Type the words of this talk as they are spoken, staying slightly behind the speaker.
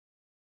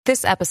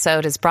This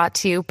episode is brought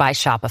to you by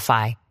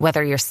Shopify.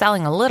 Whether you're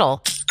selling a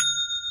little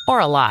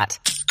or a lot,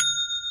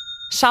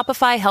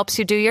 Shopify helps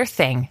you do your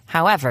thing,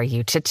 however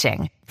you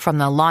cha-ching. From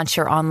the launch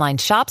your online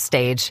shop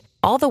stage,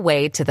 all the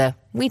way to the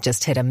we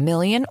just hit 1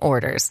 million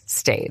orders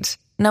stage.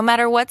 No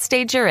matter what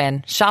stage you're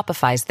in,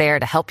 Shopify's there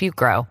to help you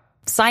grow.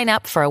 Sign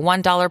up for a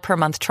 $1 per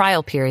month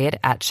trial period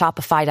at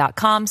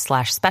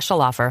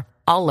shopify.com/special offer,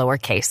 all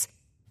lowercase.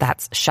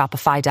 That's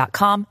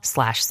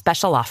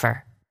shopify.com/special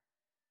offer.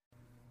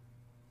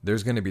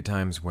 There's going to be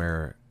times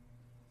where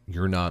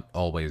you're not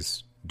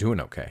always doing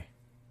okay.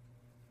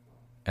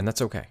 And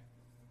that's okay.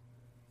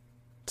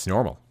 It's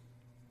normal.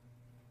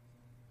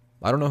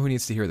 I don't know who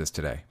needs to hear this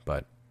today,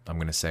 but I'm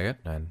going to say it,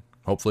 and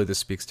hopefully this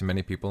speaks to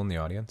many people in the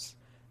audience.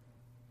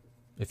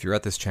 If you're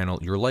at this channel,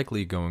 you're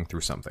likely going through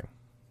something.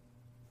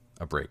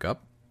 A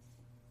breakup?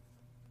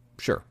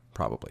 Sure,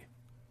 probably.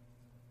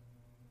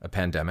 A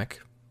pandemic?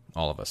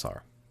 All of us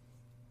are.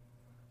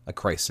 A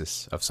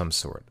crisis of some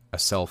sort. A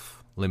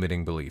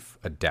self-limiting belief.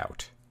 A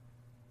doubt.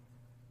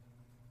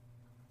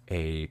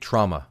 A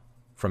trauma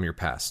from your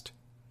past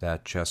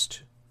that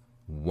just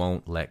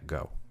won't let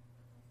go.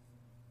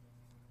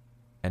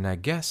 And I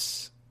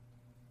guess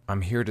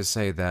I'm here to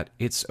say that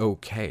it's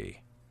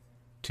okay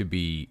to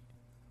be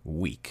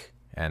weak.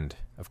 And,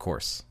 of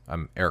course,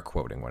 I'm air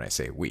quoting when I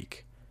say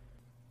weak.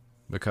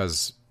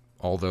 Because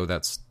although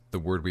that's the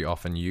word we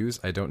often use,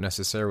 I don't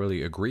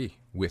necessarily agree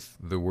with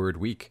the word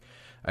weak.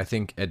 I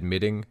think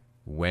admitting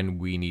when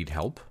we need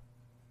help,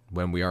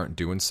 when we aren't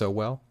doing so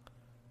well,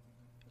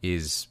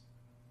 is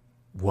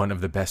one of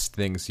the best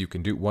things you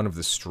can do, one of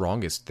the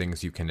strongest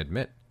things you can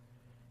admit.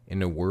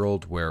 In a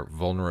world where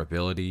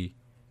vulnerability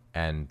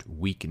and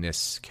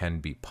weakness can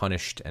be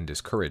punished and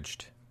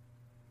discouraged,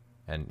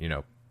 and,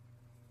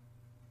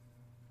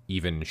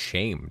 even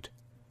shamed.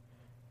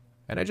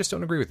 And I just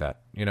don't agree with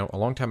that. A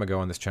long time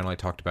ago on this channel, I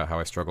talked about how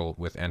I struggle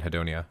with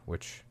anhedonia,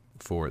 which,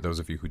 for those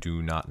of you who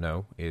do not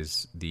know,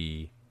 is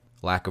the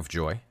lack of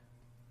joy.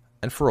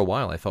 And for a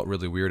while, I felt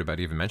really weird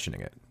about even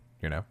mentioning it,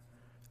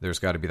 There's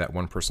got to be that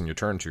one person you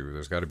turn to.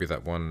 There's got to be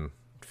that one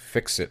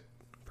fix-it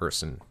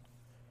person.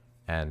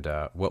 And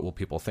what will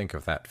people think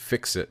if that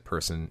fix-it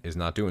person is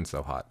not doing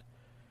so hot?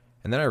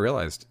 And then I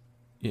realized,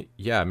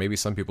 yeah, maybe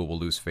some people will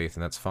lose faith,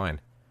 and that's fine.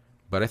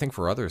 But I think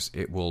for others,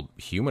 it will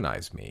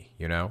humanize me,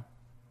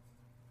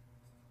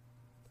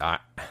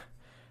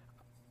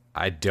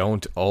 I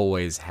don't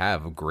always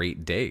have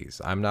great days.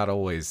 I'm not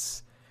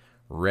always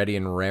ready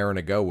and raring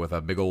to go with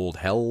a big old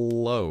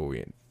hello.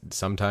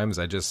 Sometimes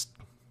I just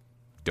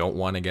don't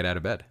want to get out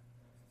of bed.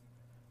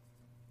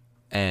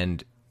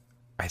 And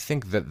I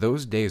think that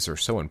those days are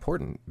so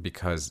important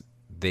because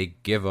they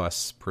give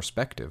us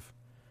perspective.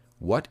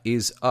 What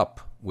is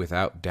up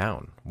without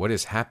down? What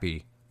is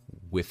happy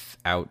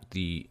without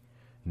the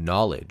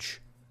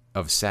knowledge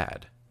of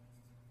sad?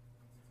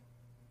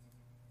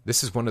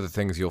 This is one of the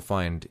things you'll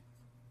find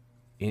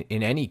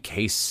in any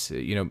case.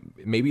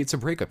 Maybe it's a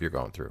breakup you're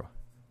going through.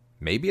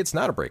 Maybe it's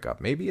not a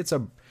breakup. Maybe it's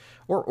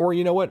or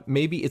you know what?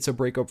 Maybe it's a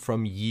breakup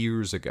from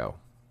years ago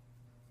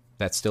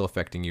that's still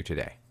affecting you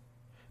today.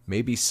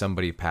 Maybe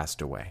somebody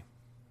passed away.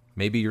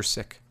 Maybe you're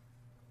sick.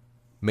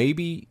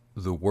 Maybe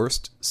the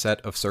worst set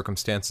of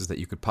circumstances that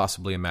you could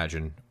possibly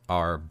imagine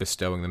are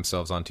bestowing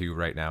themselves onto you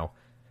right now,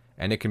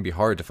 and it can be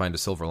hard to find a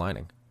silver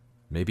lining.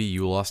 Maybe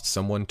you lost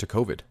someone to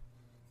COVID,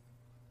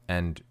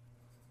 and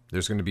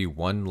there's going to be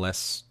one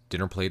less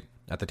dinner plate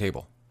at the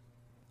table.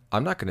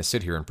 I'm not going to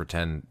sit here and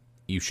pretend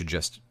you should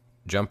just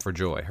jump for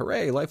joy.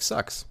 Hooray, life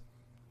sucks.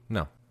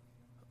 No.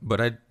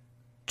 But I'd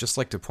just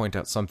like to point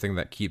out something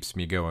that keeps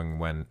me going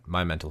when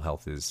my mental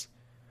health is,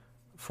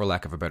 for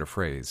lack of a better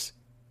phrase,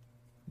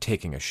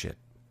 taking a shit.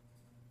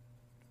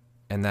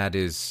 And that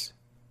is,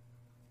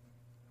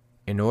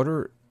 in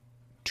order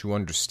to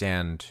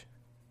understand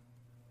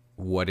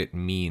what it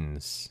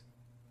means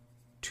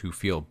to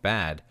feel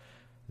bad,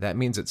 that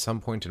means at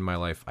some point in my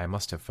life I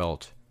must have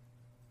felt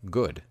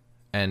good.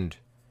 And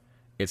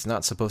it's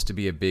not supposed to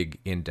be a big,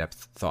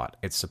 in-depth thought.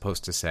 It's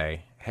supposed to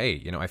say,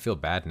 hey, I feel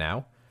bad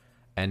now,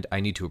 and I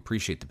need to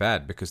appreciate the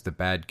bad because the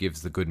bad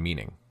gives the good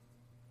meaning,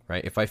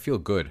 right? If I feel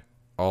good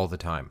all the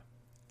time,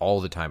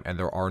 and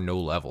there are no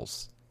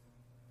levels,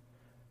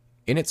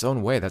 in its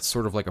own way, that's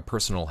sort of like a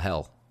personal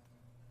hell.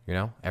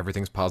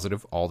 Everything's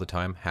positive all the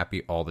time,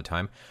 happy all the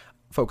time.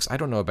 Folks, I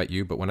don't know about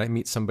you, but when I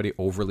meet somebody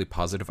overly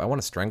positive, I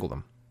want to strangle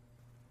them.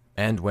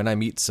 And when I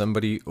meet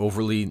somebody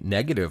overly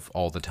negative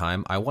all the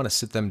time, I want to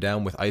sit them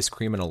down with ice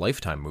cream and a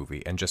Lifetime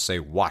movie and just say,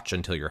 watch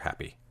until you're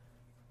happy.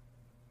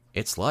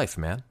 It's life,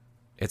 man.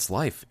 It's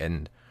life.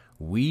 And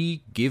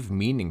we give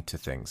meaning to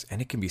things.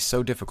 And it can be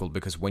so difficult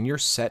because when you're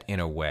set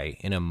in a way,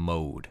 in a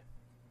mode,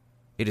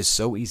 it is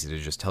so easy to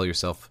just tell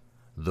yourself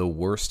the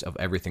worst of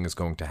everything is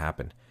going to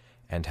happen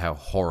and how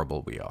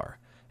horrible we are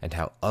and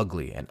how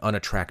ugly and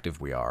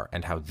unattractive we are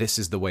and how this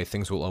is the way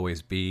things will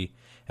always be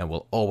and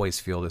will always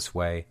feel this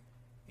way.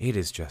 It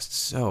is just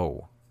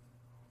so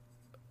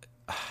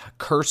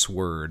curse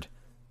word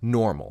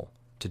normal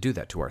to do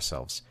that to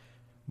ourselves.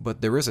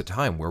 But there is a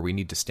time where we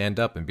need to stand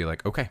up and be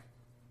like, okay,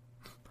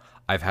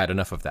 I've had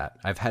enough of that.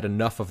 I've had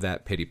enough of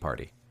that pity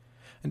party.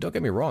 And don't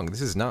get me wrong,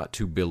 this is not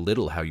to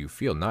belittle how you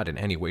feel, not in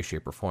any way,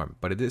 shape, or form,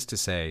 but it is to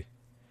say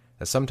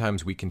that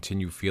sometimes we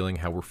continue feeling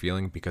how we're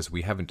feeling because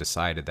we haven't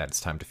decided that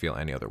it's time to feel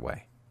any other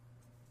way.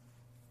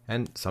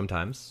 And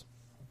sometimes,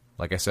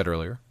 like I said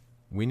earlier,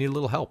 we need a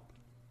little help.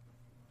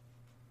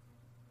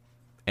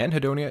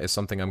 Anhedonia is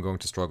something I'm going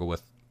to struggle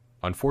with,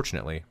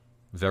 unfortunately,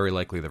 very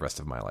likely the rest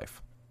of my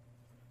life.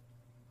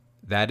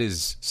 That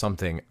is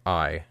something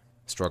I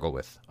struggle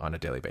with on a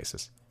daily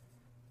basis.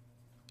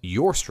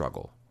 Your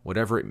struggle,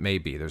 whatever it may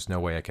be, there's no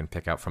way I can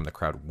pick out from the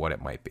crowd what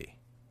it might be.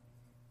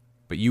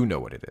 But you know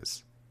what it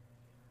is.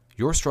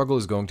 Your struggle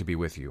is going to be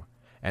with you,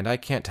 and I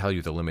can't tell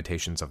you the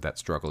limitations of that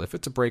struggle. If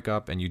it's a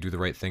breakup and you do the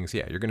right things,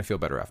 yeah, you're going to feel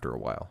better after a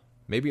while.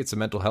 Maybe it's a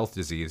mental health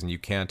disease and you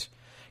can't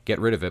get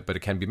rid of it, but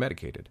it can be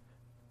medicated.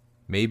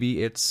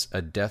 Maybe it's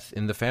a death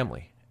in the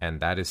family,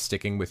 and that is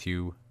sticking with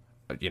you,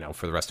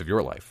 for the rest of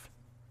your life.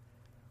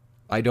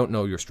 I don't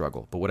know your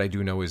struggle, but what I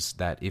do know is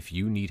that if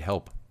you need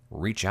help,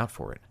 reach out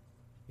for it.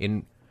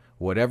 In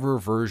whatever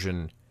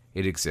version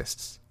it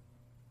exists,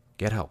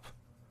 get help.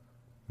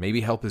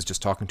 Maybe help is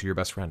just talking to your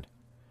best friend.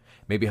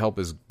 Maybe help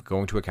is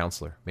going to a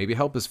counselor. Maybe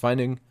help is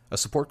finding a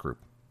support group.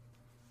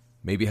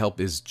 Maybe help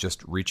is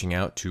just reaching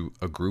out to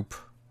a group,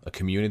 a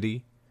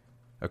community,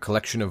 a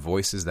collection of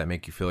voices that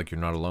make you feel like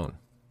you're not alone.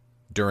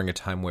 During a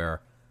time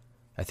where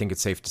I think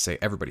it's safe to say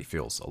everybody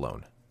feels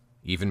alone,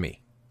 even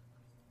me.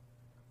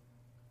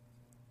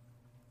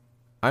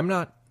 I'm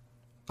not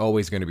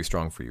always going to be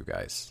strong for you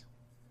guys,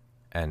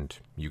 and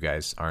you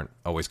guys aren't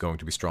always going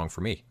to be strong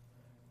for me.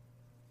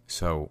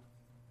 So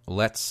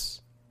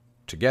let's,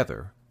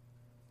 together,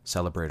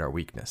 celebrate our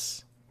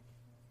weakness.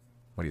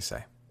 What do you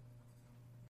say?